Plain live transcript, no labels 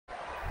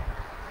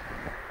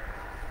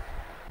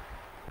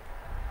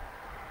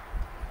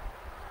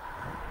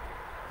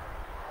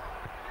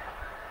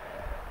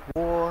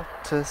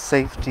Water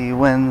Safety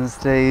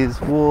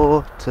Wednesdays,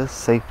 Water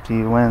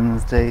Safety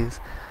Wednesdays,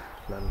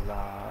 la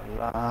la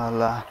la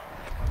la,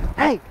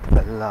 hey,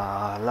 la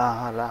la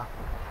la la,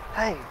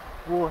 hey,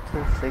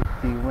 Water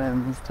Safety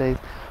Wednesdays,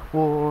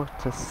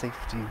 Water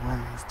Safety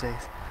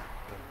Wednesdays,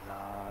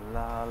 la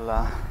la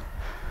la,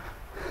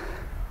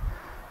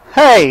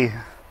 hey,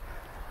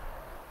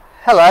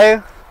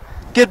 hello,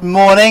 good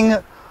morning,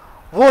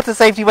 Water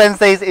Safety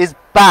Wednesdays is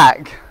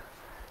back.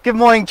 Good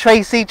morning,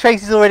 Tracy.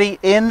 Tracy's already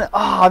in. Oh,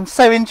 I'm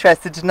so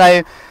interested to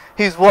know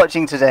who's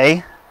watching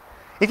today.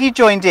 If you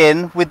joined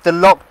in with the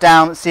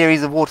lockdown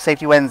series of Water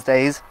Safety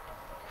Wednesdays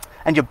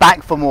and you're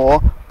back for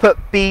more, put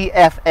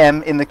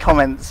BFM in the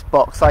comments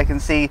box so I can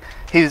see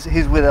who's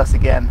with us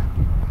again.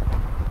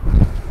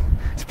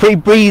 It's pretty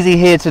breezy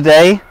here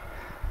today.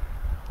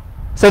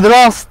 So the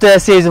last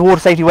series of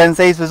Water Safety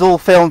Wednesdays was all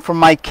filmed from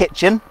my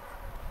kitchen.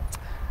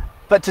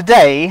 But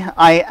today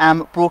I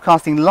am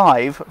broadcasting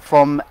live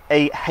from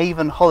a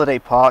Haven holiday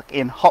park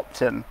in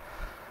Hopton.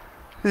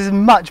 This is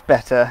much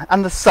better,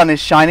 and the sun is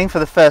shining for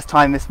the first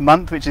time this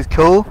month, which is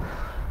cool.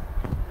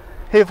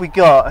 Who have we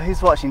got?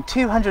 Who's watching?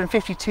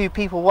 252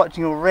 people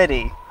watching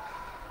already.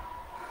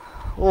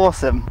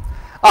 Awesome.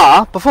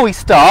 Before we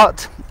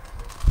start,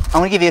 I'm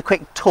going to give you a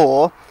quick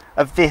tour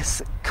of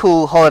this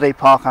cool holiday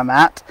park I'm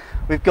at.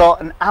 We've got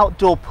an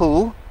outdoor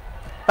pool.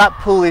 That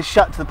pool is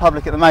shut to the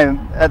public at the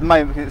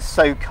moment because it's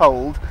so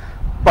cold,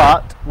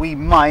 but we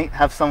might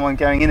have someone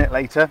going in it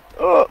later.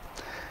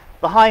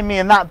 Behind me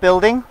in that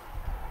building,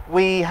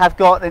 we have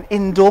got an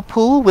indoor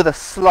pool with a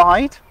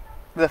slide,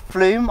 with a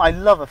flume. I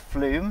love a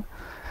flume.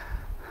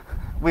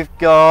 We've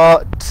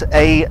got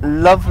a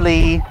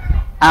lovely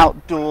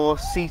outdoor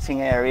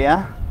seating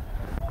area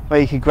where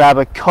you can grab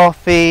a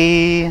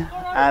coffee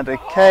and a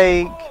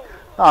cake.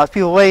 There's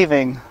people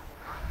waving.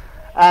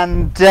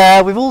 And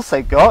we've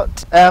also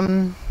got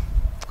a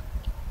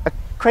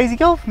crazy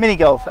golf, a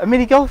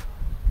mini golf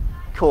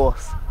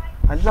course.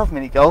 I love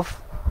mini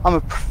golf. I'm a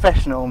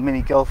professional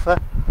mini golfer.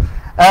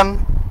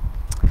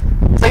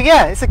 So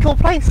yeah, it's a cool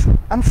place,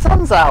 and the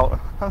sun's out.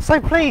 I'm so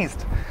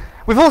pleased.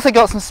 We've also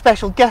got some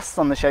special guests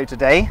on the show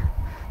today.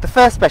 The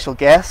first special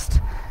guest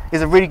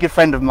is a really good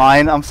friend of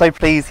mine. I'm so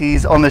pleased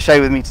he's on the show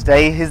with me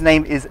today. His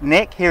name is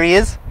Nick. Here he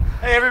is.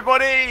 Hey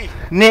everybody!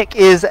 Nick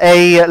is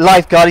a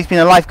lifeguard. He's been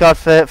a lifeguard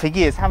for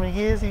years. How many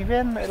years have you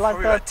been a lifeguard?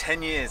 Probably about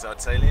 10 years,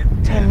 I'd say,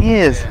 Liam. 10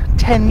 years. Yeah.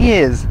 10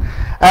 years.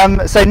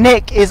 So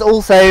Nick is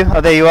also,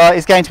 there you are,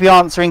 is going to be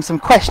answering some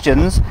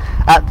questions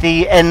at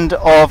the end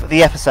of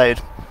the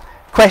episode.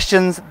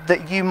 Questions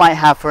that you might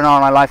have for an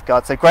RNLI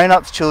lifeguard. So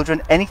grown-ups,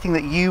 children, anything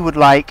that you would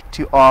like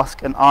to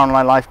ask an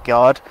RNLI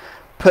lifeguard,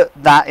 put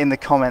that in the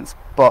comments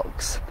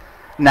box.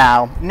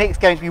 Now, Nick's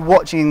going to be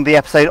watching the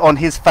episode on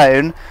his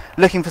phone,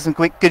 looking for some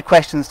good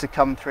questions to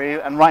come through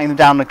and writing them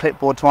down on a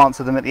clipboard to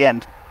answer them at the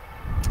end.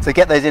 So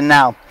get those in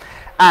now.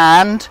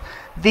 And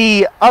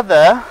the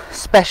other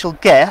special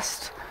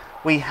guest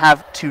we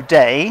have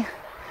today,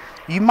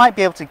 you might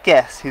be able to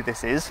guess who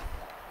this is.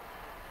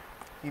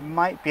 You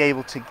might be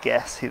able to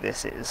guess who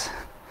this is.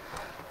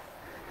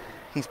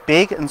 He's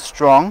big and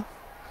strong.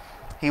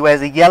 He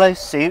wears a yellow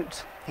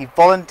suit. He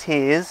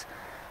volunteers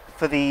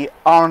for the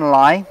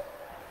RNLI.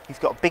 He's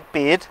got a big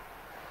beard.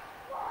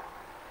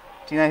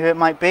 Do you know who it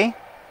might be?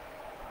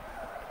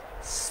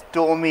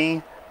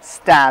 Stormy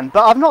Stan.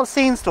 But I've not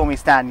seen Stormy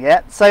Stan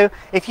yet, so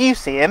if you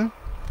see him,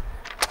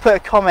 put a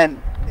comment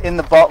in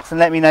the box and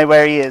let me know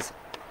where he is.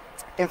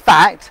 In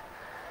fact,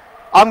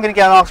 I'm going to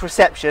go and ask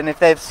reception if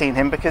they've seen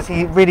him, because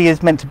he really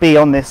is meant to be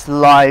on this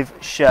live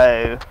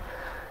show.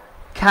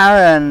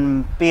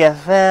 Karen,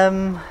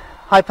 BFM.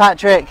 Hi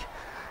Patrick.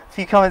 A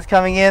few comments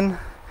coming in.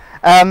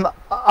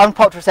 I'm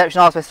popped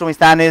reception, asked where Stormy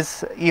Stan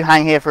is. You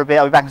hang here for a bit,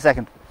 I'll be back in a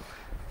second.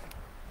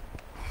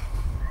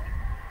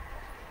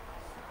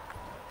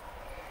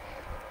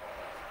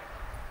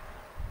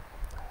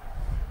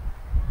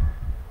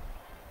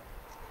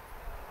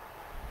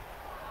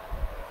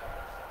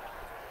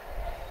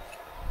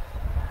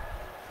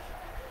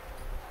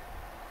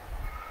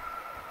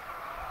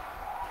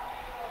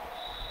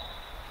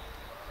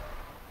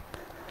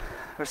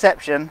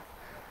 Reception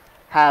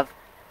have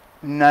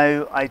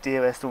no idea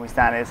where Stormy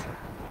Stan is.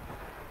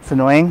 It's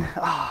annoying.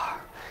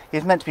 He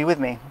was meant to be with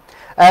me.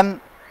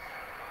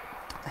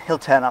 He'll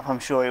turn up, I'm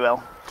sure he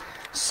will.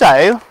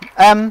 So,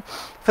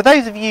 for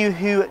those of you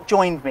who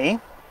joined me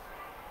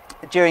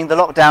during the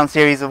lockdown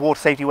series of Water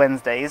Safety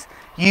Wednesdays,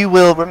 you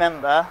will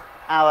remember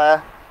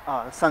our...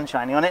 the sun's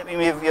shining on it. Let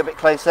me move you a bit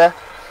closer.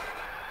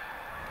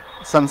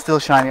 The sun's still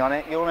shining on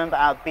it. You'll remember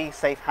our Be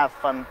Safe, Have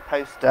Fun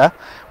poster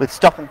with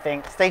Stop and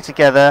Think, Stay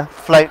Together,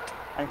 Float,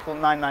 and call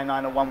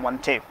 999 or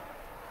 112.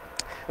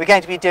 We're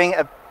going to be doing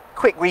a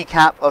quick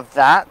recap of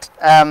that,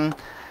 and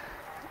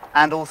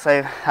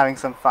also having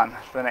some fun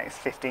for the next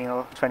 15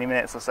 or 20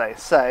 minutes or so.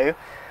 So,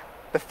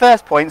 the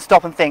first point,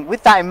 stop and think.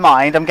 With that in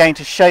mind, I'm going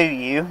to show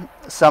you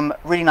some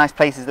really nice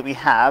places that we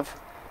have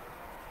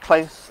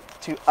close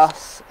to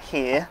us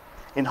here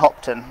in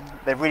Hopton.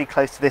 They're really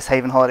close to this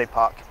Haven Holiday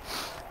Park.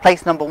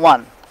 Place number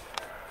one.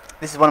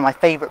 This is one of my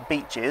favourite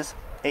beaches.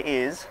 It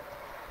is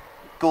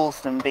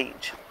Galston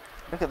Beach.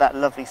 Look at that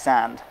lovely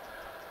sand.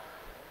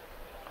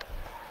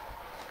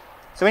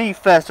 So when you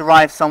first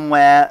arrive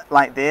somewhere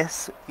like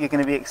this, you're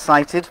going to be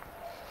excited,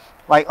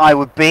 like I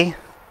would be.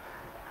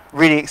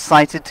 Really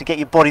excited to get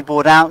your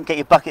bodyboard out, get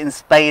your bucket and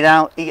spade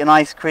out, eat an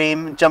ice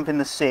cream, jump in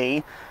the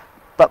sea.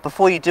 But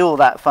before you do all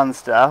that fun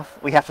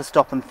stuff, we have to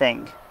stop and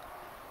think.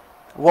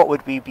 What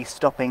would we be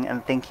stopping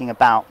and thinking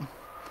about?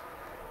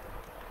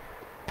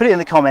 Put it in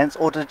the comments,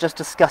 or to just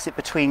discuss it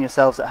between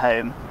yourselves at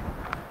home.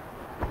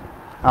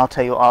 I'll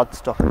tell you what I'd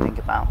stop and think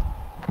about.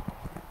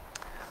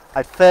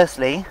 I'd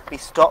firstly be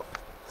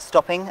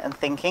stopping and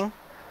thinking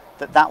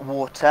that that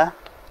water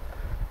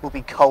will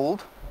be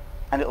cold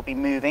and it will be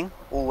moving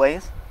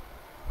always.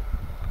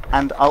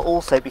 And I'll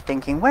also be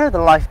thinking, where are the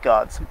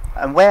lifeguards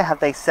and where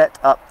have they set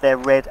up their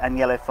red and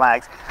yellow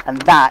flags?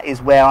 And that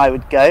is where I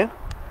would go,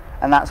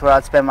 and that's where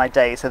I'd spend my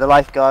day, so the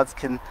lifeguards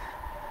can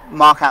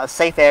mark out a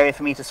safe area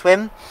for me to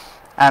swim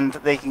and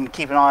they can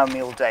keep an eye on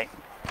me all day.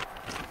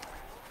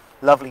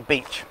 Lovely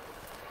beach.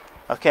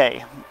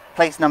 Okay,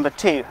 place number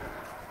 2.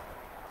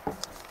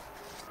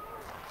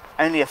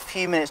 Only a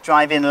few minutes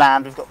drive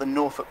inland, we've got the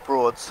Norfolk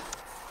Broads.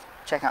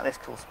 Check out this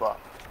cool spot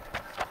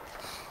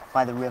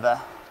by the river.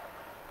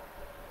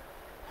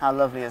 How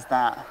lovely is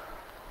that?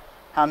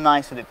 How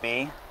nice would it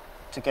be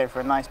to go for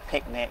a nice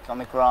picnic on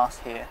the grass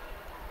here?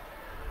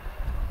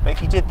 But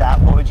if you did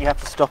that, what would you have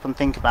to stop and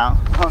think about?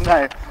 Oh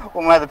no,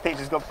 all my other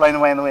pictures got blown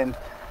away in the wind.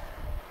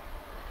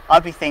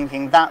 I'd be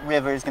thinking that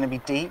river is going to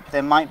be deep,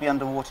 there might be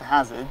underwater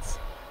hazards,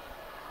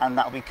 and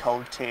that'll be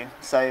cold too.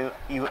 So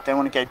you don't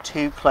want to go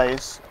too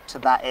close to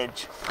that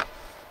edge.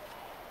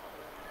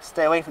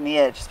 Stay away from the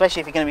edge, especially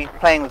if you're going to be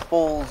playing with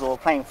balls or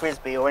playing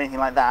frisbee or anything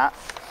like that.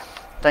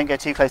 Don't go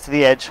too close to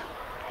the edge.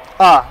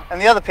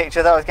 And the other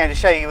picture that I was going to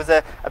show you was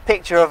a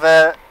picture of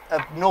a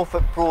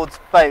Norfolk Broads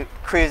boat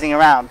cruising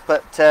around,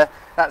 but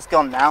that's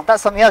gone now.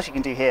 That's something else you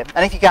can do here.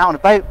 And if you go out on a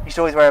boat, you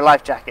should always wear a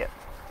life jacket.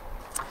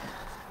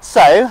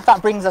 So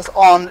that brings us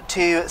on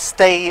to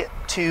stay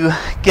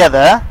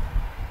together.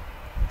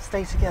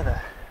 Stay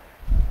together.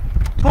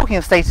 Talking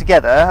of stay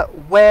together,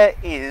 where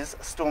is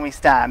Stormy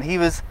Stan? He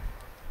was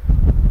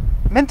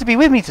meant to be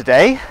with me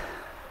today.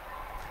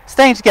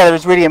 Staying together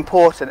is really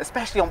important,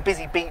 especially on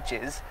busy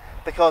beaches,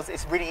 because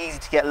it's really easy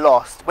to get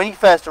lost. When you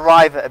first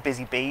arrive at a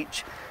busy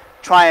beach,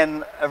 try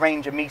and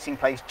arrange a meeting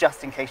place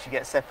just in case you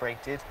get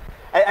separated.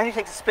 It only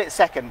takes a split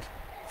second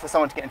for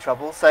someone to get in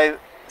trouble, so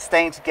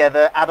staying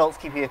together, adults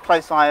keeping a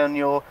close eye on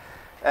your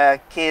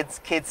kids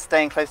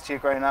staying close to your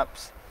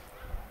grown-ups,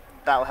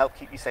 that will help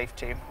keep you safe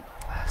too.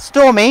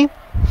 Stormy,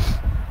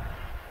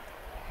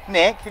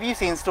 Nick, have you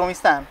seen Stormy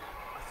Stan?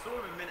 I saw him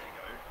a minute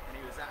ago and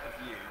he was out of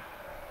view.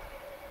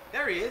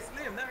 There he is,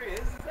 Liam, there he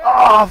is.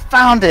 Oh, I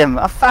found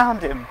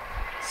him.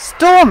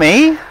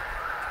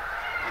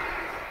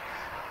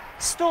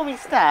 Stormy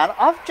Stan,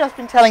 I've just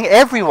been telling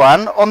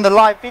everyone on the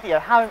live video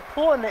how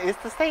important it is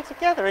to stay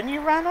together and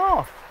you ran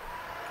off.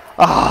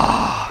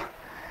 Oh,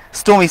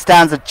 Stormy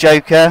Stan's a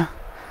joker.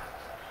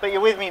 But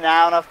you're with me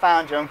now and I've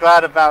found you. I'm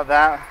glad about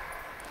that.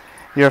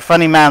 You're a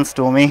funny man,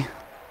 Stormy.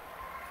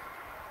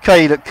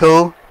 Okay, you look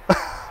cool.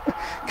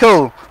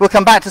 Cool. We'll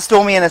come back to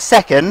Stormy in a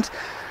second.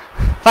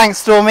 Thanks,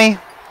 Stormy.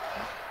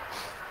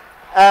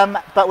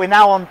 But we're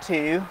now on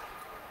to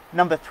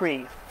number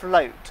 3,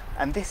 float.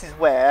 And this is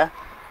where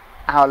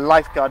our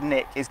lifeguard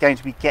Nick is going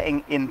to be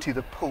getting into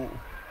the pool.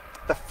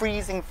 The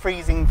freezing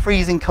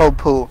cold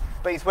pool.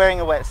 But he's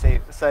wearing a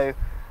wetsuit, so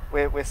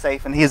we're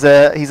safe. And he's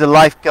a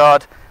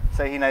lifeguard,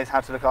 so he knows how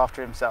to look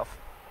after himself.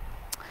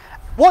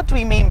 What do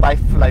we mean by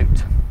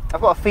float?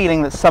 I've got a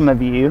feeling that some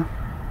of you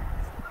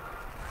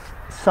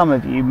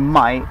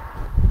might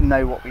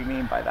know what we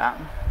mean by that.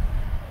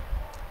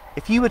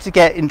 If you were to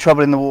get in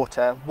trouble in the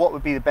water, what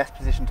would be the best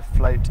position to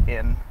float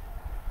in?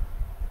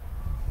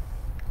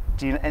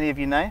 Do any of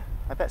you know?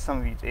 I bet some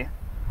of you do.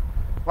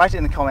 Write it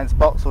in the comments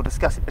box or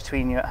discuss it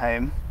between you at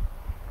home.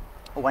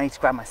 Oh, I need to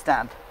grab my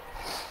stand.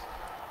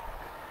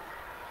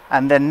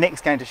 And then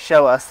Nick's going to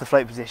show us the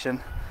float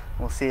position.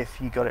 We'll see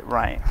if you got it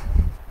right.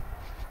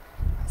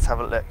 Let's have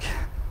a look.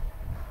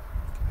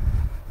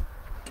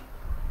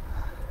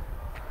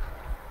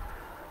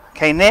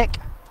 Okay, Nick.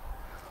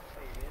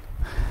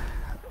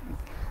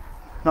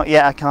 Not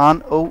yet, I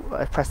can't. Oh,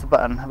 I pressed the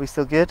button. Are we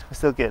still good? We're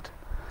still good.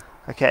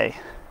 Okay.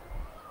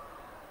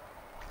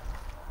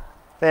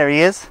 There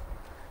he is.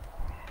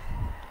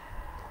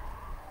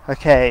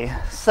 Okay,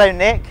 so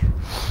Nick,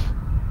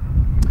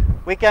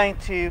 we're going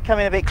to come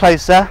in a bit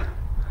closer.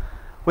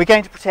 We're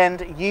going to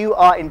pretend you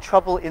are in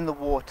trouble in the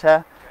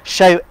water.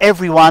 Show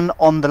everyone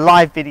on the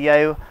live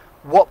video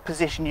what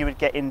position you would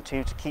get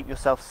into to keep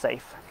yourself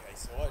safe. Okay,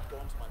 so I'd go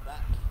onto my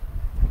back.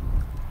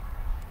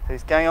 So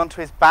he's going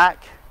onto his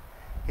back.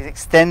 He's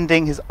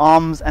extending his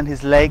arms and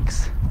his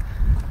legs.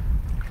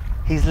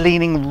 He's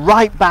leaning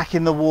right back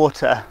in the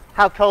water.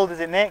 How cold is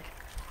it, Nick?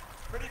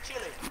 Pretty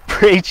chilly.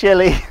 Pretty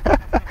chilly.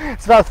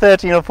 It's about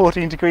 13 or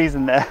 14 degrees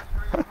in there.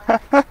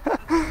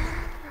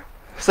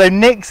 So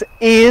Nick's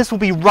ears will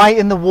be right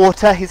in the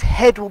water, his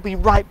head will be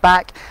right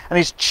back, and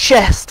his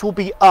chest will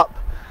be up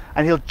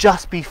and he'll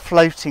just be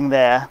floating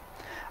there.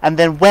 And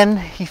then when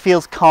he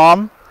feels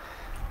calm,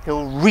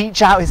 he'll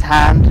reach out his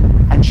hand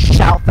and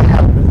shout for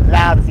help as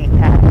loud as he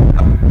can.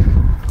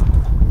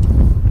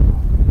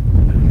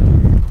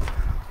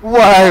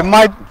 Whoa,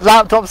 my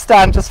laptop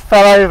stand just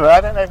fell over.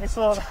 I don't know if you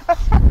saw that.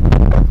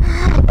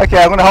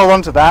 Okay, I'm going to hold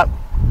on to that.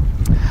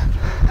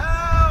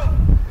 Help!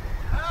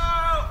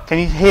 Help! Can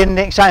you hear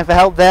Nick shouting for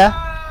help there?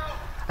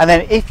 And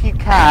then if you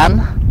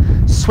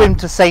can, swim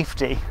to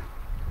safety.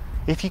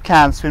 If you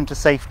can, swim to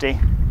safety.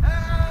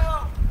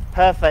 Help!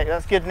 Perfect,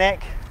 that's good,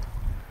 Nick.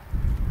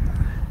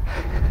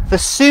 The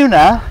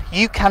sooner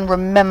you can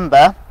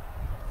remember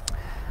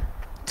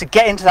to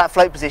get into that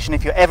float position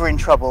if you're ever in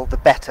trouble, the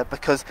better,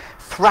 because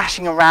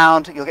thrashing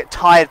around, you'll get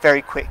tired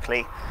very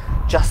quickly.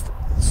 Just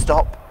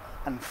stop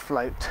and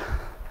float.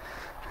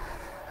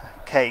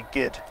 Okay,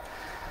 good.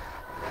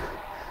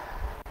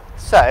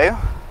 So,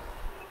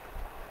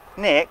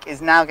 Nick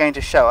is now going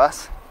to show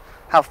us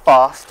how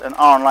fast an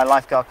RNLI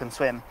lifeguard can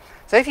swim.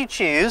 So if you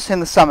choose,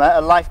 in the summer,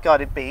 a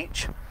lifeguarded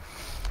beach,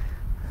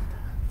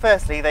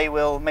 firstly, they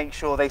will make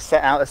sure they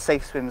set out a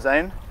safe swim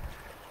zone.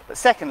 But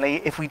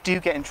secondly, if we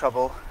do get in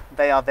trouble,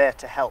 they are there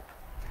to help.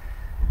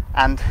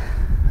 And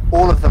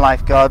all of the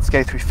lifeguards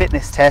go through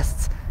fitness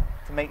tests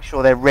to make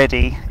sure they're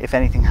ready if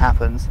anything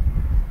happens.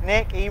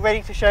 Nick, are you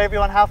ready to show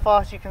everyone how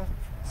fast you can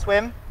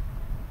swim?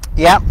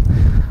 Yeah?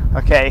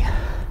 Okay.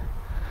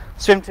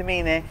 Swim to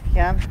me, Nick, if you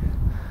can.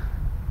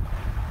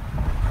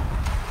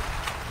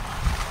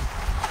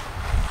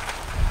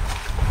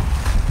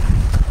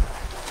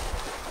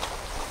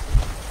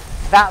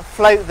 That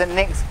float that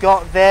Nick's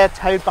got there,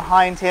 towed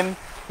behind him,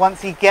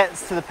 once he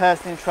gets to the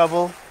person in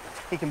trouble,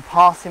 he can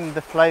pass them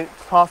the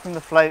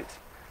float,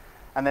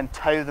 and then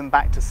tow them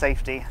back to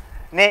safety.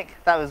 Nick,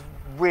 that was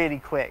really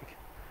quick,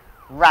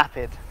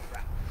 rapid.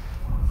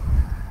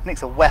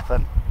 Nick's a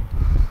weapon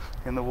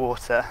in the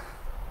water.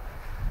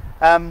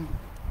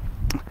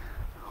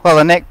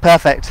 Well, Nick,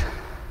 perfect.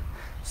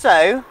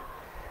 So,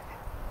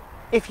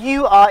 if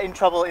you are in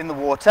trouble in the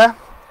water,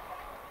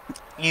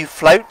 you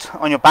float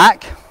on your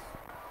back.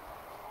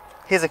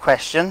 Here's a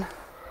question.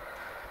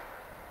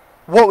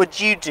 What would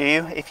you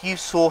do if you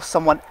saw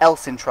someone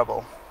else in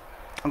trouble?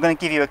 I'm going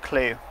to give you a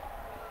clue.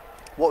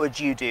 What would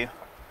you do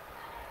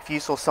if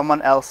you saw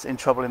someone else in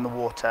trouble in the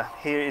water?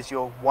 Here is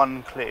your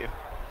one clue.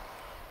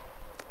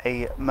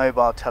 A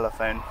mobile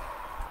telephone.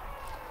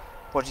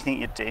 What do you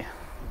think you'd do?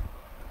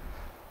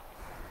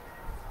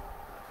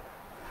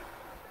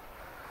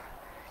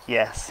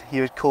 Yes,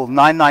 you would call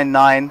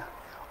 999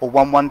 or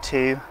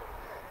 112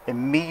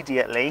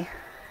 immediately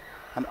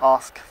and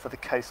ask for the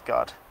Coast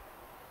Guard.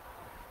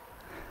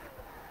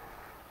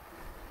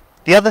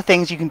 The other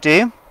things you can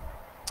do,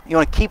 you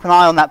want to keep an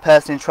eye on that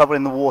person in trouble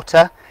in the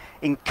water,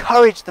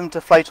 encourage them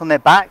to float on their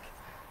back.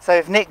 So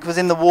if Nick was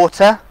in the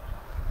water,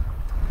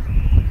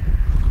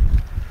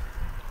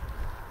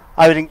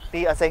 I'd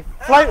say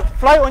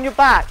float on your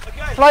back,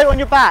 Okay. float on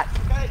your back,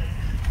 Okay.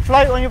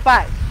 float on your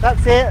back.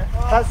 That's it,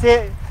 that's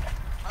it.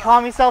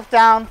 Calm yourself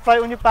down,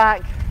 float on your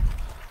back.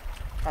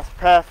 That's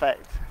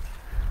perfect.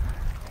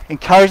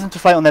 Encourage them to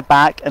float on their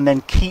back and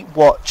then keep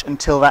watch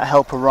until that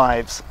help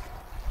arrives.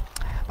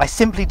 By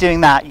simply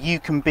doing that, you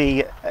can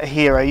be a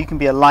hero, you can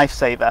be a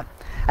lifesaver.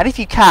 And if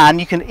you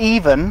can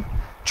even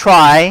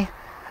try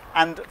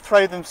and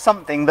throw them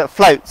something that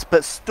floats.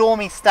 But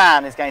Stormy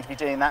Stan is going to be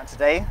doing that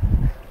today.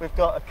 We've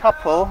got a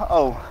couple,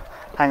 oh,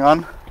 hang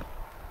on.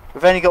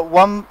 We've only got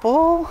one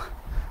ball.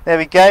 There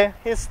we go,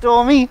 here's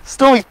Stormy.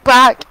 Stormy's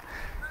back.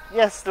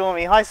 Yes,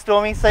 Stormy, hi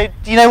Stormy. So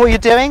do you know what you're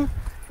doing?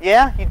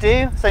 Yeah, you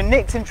do? So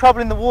Nick's in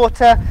trouble in the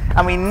water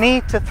and we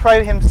need to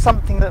throw him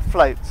something that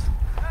floats.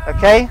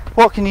 Okay,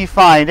 what can you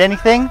find?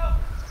 Anything?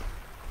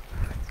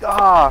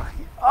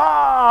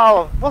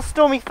 Oh, what's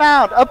Stormy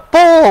found? A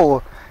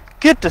ball!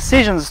 Good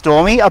decision,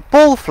 Stormy. A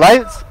ball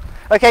floats.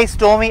 Okay,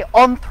 Stormy,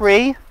 on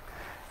 3,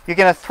 you're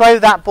going to throw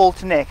that ball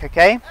to Nick,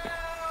 okay?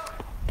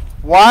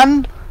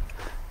 1,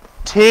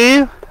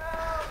 2,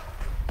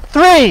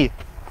 3.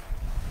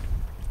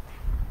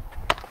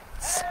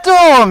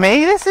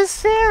 Stormy, this is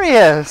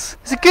serious.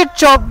 It's a good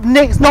job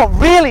Nick's not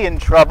really in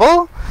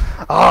trouble.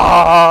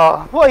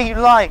 Oh, what are you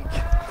like?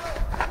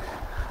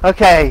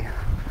 Okay,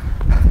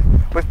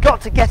 we've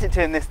got to get it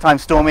to him this time,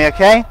 Stormy,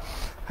 okay?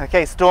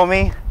 Okay,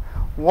 Stormy,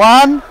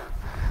 1,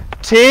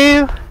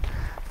 2,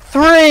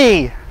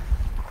 3.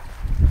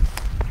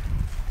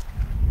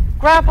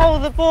 Grab hold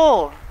of the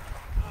ball.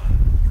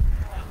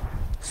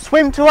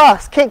 Swim to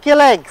us, kick your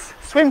legs.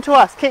 Swim to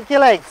us, kick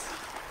your legs.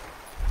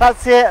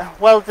 That's it,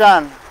 well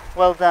done,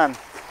 well done.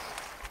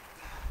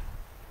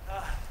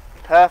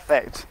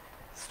 Perfect.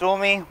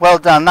 Stormy, well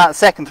done. That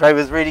second throw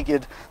was really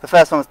good. The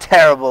first one was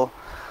terrible.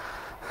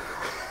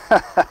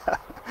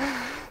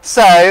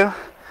 So,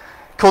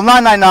 call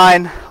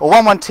 999 or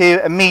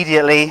 112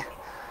 immediately.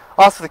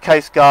 Ask for the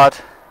Coast Guard.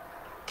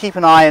 Keep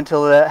an eye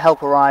until the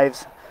help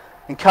arrives.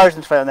 Encourage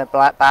them to float on their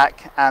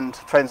back and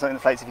throw them something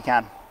that floats if you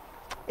can.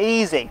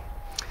 Easy.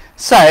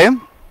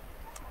 So,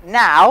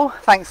 now,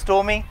 thanks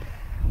Stormy,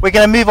 we're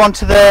going to move on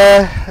to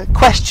the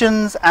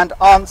questions and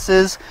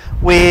answers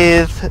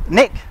with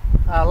Nick,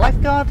 our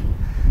lifeguard.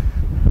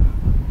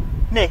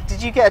 Nick,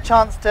 did you get a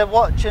chance to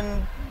watch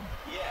and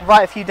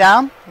write a few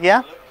down?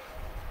 Yeah?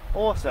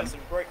 Awesome. Some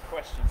great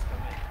questions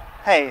coming.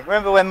 Hey,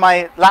 remember when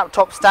my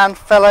laptop stand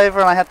fell over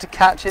and I had to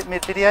catch it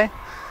mid-video?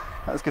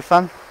 That was good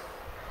fun.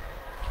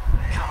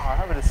 God,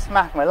 I would have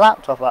smacked my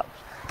laptop up.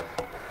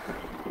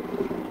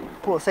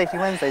 Port Safety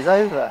Wednesday's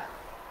over.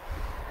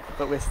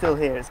 But we're still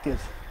here, it's good.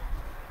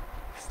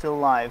 Still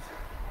live.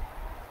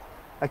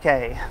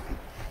 Okay.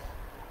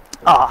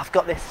 I've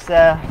got this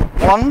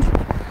wand,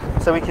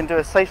 so we can do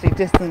a socially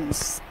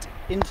distanced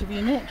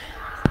interview, Nick.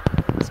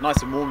 It's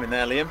nice and warm in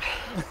there, Liam.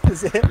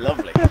 Is it?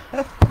 Lovely.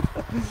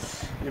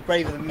 You're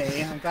braver than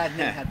me. I'm glad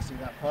Nick had to do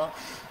that part.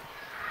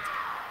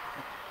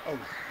 Oh, what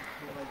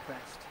have I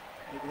pressed?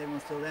 Is everyone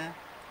still there?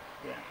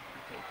 Yeah,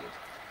 okay, good.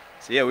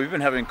 So yeah, we've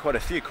been having quite a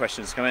few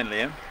questions come in,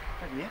 Liam.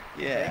 Have you?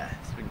 Yeah, Okay.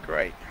 it's been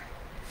great.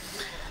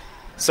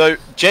 So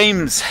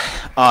James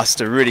asked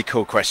a really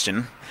cool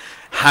question.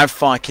 How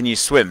far can you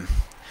swim?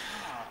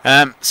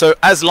 So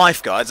as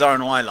lifeguards,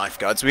 RNLI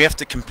lifeguards, we have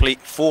to complete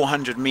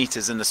 400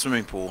 meters in the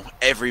swimming pool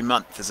every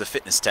month as a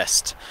fitness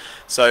test.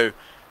 So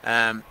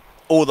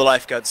all the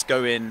lifeguards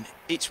go in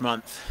each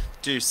month,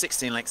 do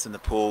 16 lengths in the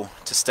pool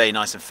to stay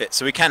nice and fit.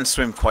 So we can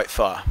swim quite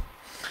far.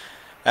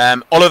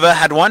 Oliver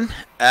had one.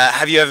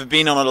 Have you ever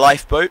been on a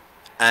lifeboat?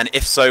 And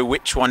if so,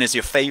 which one is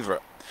your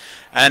favorite?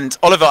 And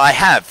Oliver, I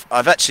have.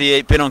 I've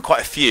actually been on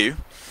quite a few.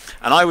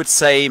 And I would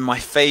say my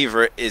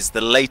favorite is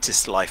the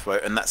latest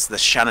lifeboat, and that's the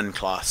Shannon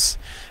class,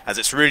 as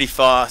it's really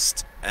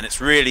fast and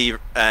it's really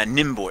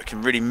nimble. It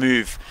can really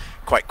move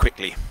quite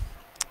quickly.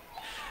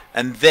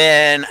 And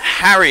then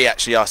Harry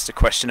actually asked a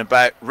question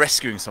about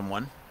rescuing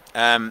someone.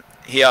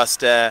 He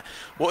asked,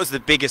 what was the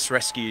biggest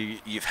rescue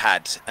you've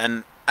had?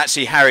 And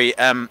actually, Harry,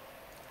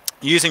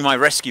 using my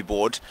rescue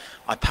board,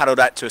 I paddled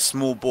out to a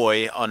small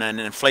boy on an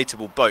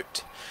inflatable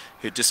boat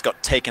who just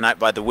got taken out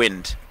by the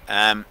wind.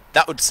 I'd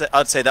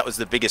say that was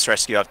the biggest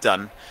rescue I've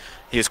done.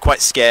 He was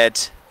quite scared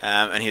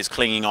and he was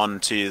clinging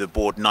on to the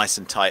board nice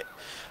and tight.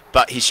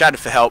 But he shouted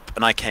for help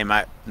and I came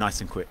out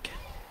nice and quick.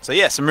 So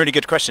yeah, some really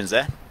good questions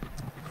there.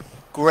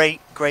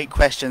 Great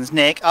questions.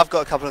 Nick, I've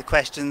got a couple of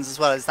questions as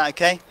well. Is that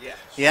okay? Yeah.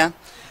 Yeah?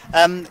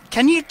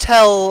 Can you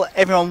tell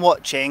everyone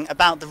watching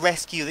about the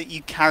rescue that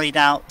you carried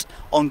out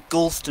on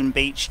Galston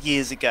Beach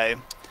years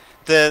ago?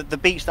 The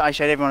beach that I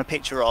showed everyone a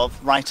picture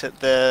of right at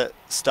the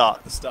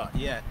start.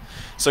 Yeah.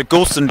 So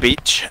Galston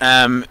Beach,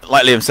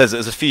 like Liam says, it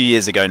was a few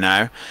years ago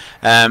now.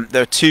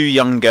 There were two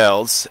young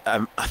girls.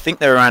 I think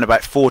they were around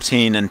about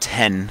 14 and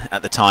 10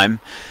 at the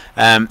time.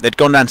 They'd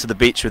gone down to the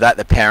beach without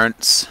their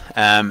parents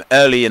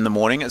early in the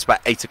morning. It was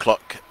about 8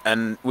 o'clock,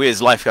 and we as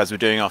lifeguards were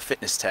doing our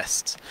fitness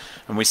tests.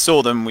 And we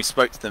saw them, we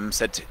spoke to them,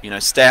 said, you know,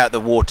 stay out of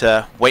the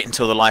water, wait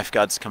until the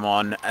lifeguards come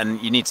on,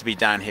 and you need to be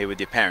down here with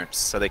your parents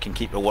so they can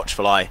keep a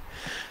watchful eye.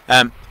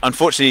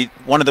 Unfortunately,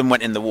 one of them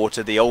went in the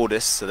water, the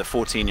oldest, so the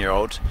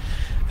 14-year-old.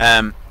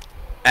 And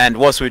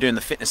whilst we were doing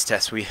the fitness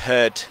test, we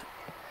heard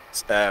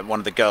one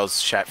of the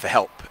girls shout for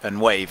help and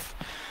wave.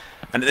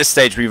 And at this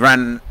stage, we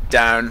ran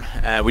down.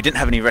 We didn't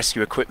have any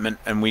rescue equipment,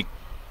 and we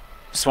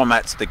swam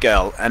out to the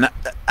girl. And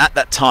at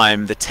that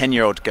time, the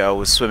 10-year-old girl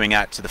was swimming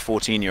out to the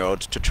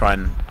 14-year-old to try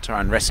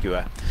and rescue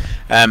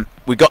her.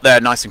 We got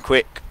there nice and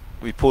quick.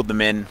 We pulled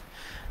them in.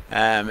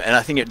 And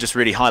I think it just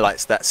really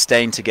highlights that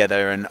staying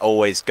together and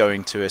always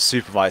going to a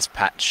supervised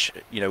patch,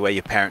 you know, where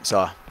your parents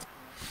are.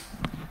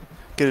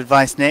 Good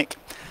advice, Nick.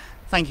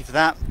 Thank you for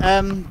that.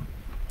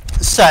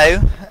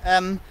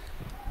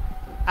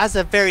 As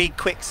a very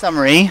quick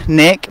summary,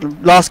 Nick,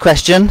 last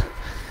question.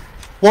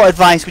 What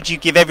advice would you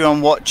give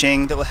everyone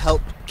watching that will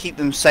help keep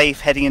them safe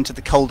heading into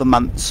the colder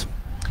months?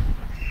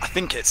 I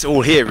think it's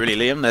all here really,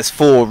 Liam. There's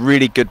 4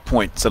 really good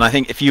points, and I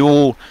think if you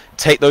all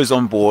take those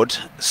on board,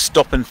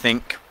 stop and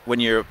think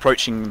when you're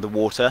approaching the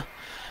water,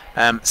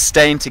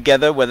 staying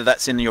together, whether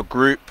that's in your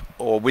group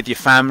or with your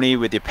family,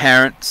 with your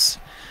parents.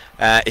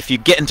 If you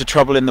get into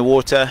trouble in the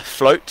water,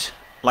 float,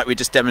 like we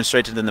just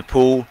demonstrated in the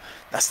pool.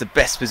 That's the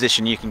best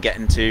position you can get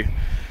into.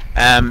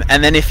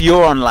 And then if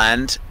you're on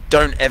land,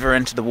 don't ever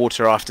enter the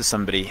water after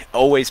somebody.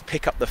 Always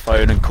pick up the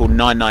phone and call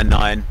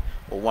 999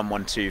 or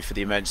 112 for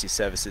the emergency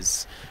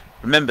services.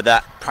 Remember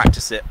that,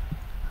 practice it,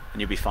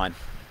 and you'll be fine.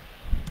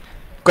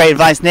 Great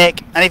advice,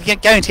 Nick. And if you're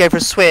going to go for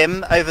a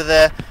swim over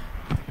the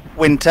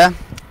winter,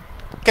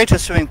 go to a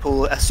swimming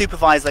pool, a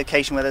supervised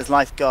location where there's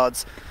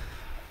lifeguards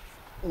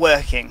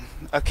working.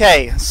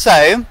 Okay,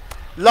 so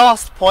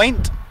last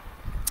point.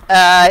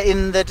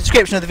 In the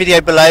description of the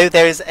video below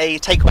there is a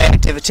takeaway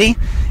activity.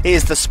 It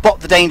is the Spot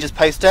the Dangers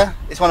poster.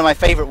 It's one of my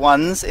favourite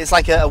ones. It's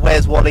like a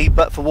Where's Wally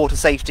but for water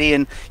safety,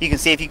 and you can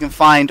see if you can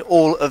find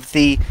all of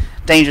the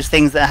dangerous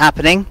things that are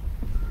happening.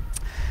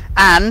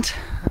 And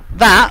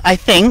that, I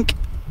think,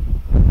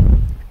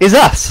 is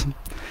us.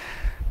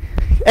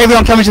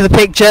 Everyone coming to the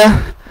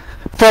picture.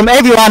 From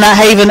everyone at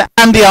Haven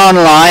and the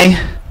RNLI,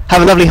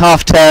 have a lovely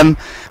half term.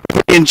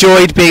 We really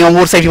enjoyed being on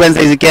Water Safety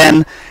Wednesdays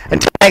again.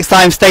 Until next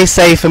time, stay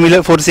safe and we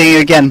look forward to seeing you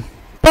again.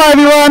 Bye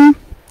everyone!